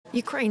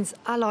Ukraine's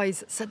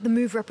allies said the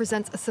move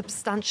represents a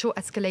substantial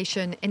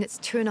escalation in its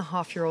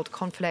 2.5-year-old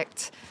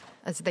conflict,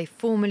 as they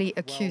formally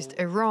accused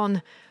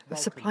Iran of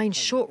supplying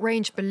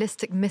short-range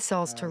ballistic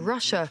missiles to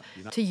Russia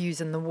to use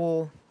in the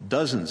war.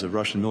 Dozens of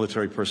Russian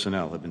military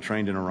personnel have been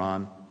trained in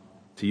Iran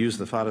to use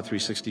the Fata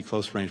 360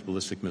 close-range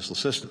ballistic missile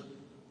system,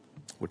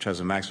 which has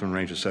a maximum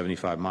range of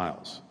 75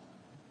 miles.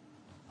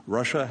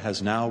 Russia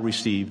has now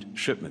received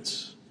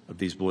shipments of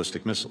these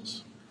ballistic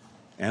missiles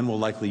and will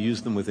likely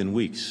use them within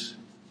weeks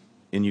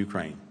in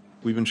Ukraine.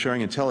 We've been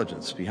sharing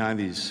intelligence behind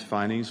these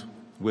findings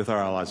with our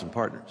allies and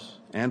partners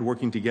and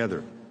working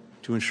together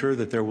to ensure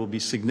that there will be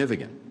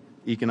significant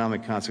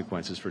economic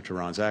consequences for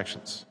Tehran's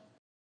actions.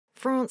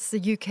 France,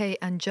 the UK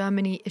and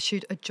Germany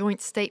issued a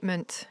joint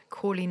statement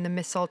calling the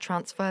missile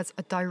transfers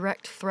a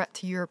direct threat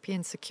to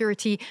European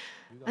security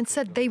and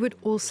said they would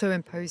also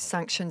impose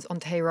sanctions on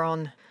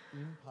Tehran.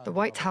 The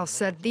White House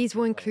said these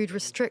will include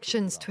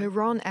restrictions to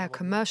Iran Air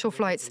commercial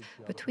flights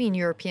between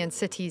European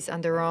cities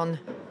and Iran.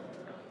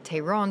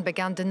 Tehran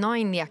began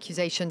denying the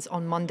accusations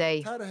on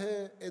Monday.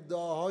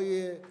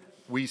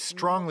 We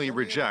strongly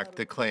reject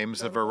the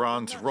claims of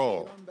Iran's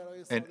role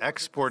in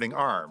exporting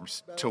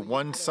arms to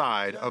one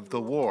side of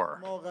the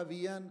war.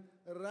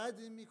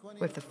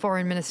 With the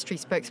Foreign Ministry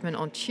spokesman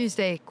on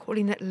Tuesday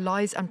calling it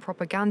lies and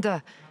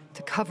propaganda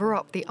to cover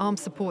up the armed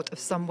support of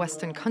some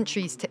Western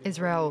countries to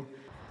Israel.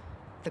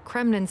 The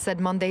Kremlin said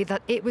Monday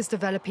that it was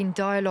developing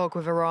dialogue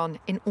with Iran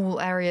in all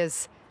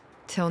areas.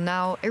 Till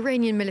now,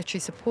 Iranian military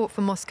support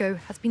for Moscow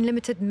has been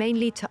limited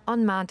mainly to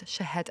unmanned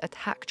Shahed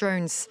attack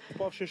drones,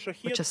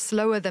 which are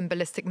slower than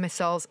ballistic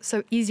missiles,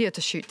 so easier to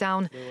shoot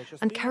down,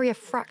 and carry a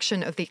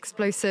fraction of the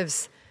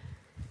explosives.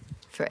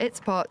 For its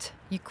part,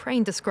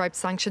 Ukraine described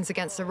sanctions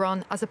against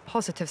Iran as a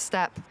positive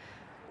step,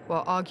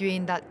 while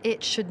arguing that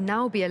it should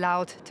now be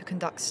allowed to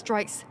conduct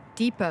strikes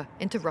deeper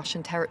into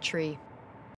Russian territory.